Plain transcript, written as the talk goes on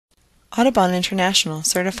Audubon International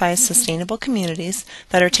certifies sustainable communities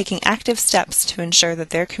that are taking active steps to ensure that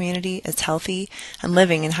their community is healthy and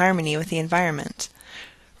living in harmony with the environment.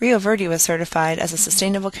 Verde was certified as a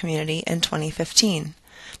sustainable community in 2015.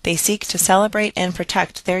 They seek to celebrate and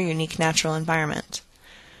protect their unique natural environment.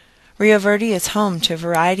 Verde is home to a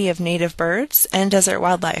variety of native birds and desert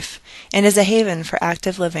wildlife, and is a haven for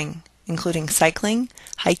active living, including cycling,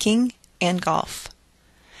 hiking, and golf.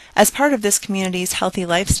 As part of this community's healthy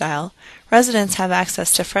lifestyle, residents have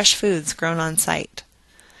access to fresh foods grown on site.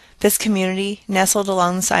 This community, nestled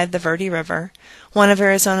alongside the Verde River, one of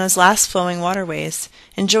Arizona's last flowing waterways,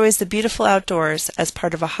 enjoys the beautiful outdoors as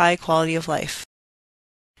part of a high quality of life.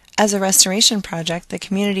 As a restoration project, the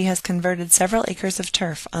community has converted several acres of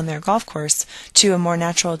turf on their golf course to a more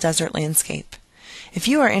natural desert landscape. If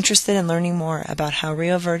you are interested in learning more about how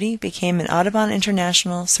Rio Verde became an Audubon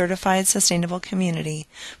International Certified Sustainable Community,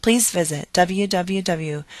 please visit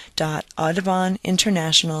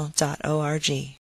www.audubоninternational.org.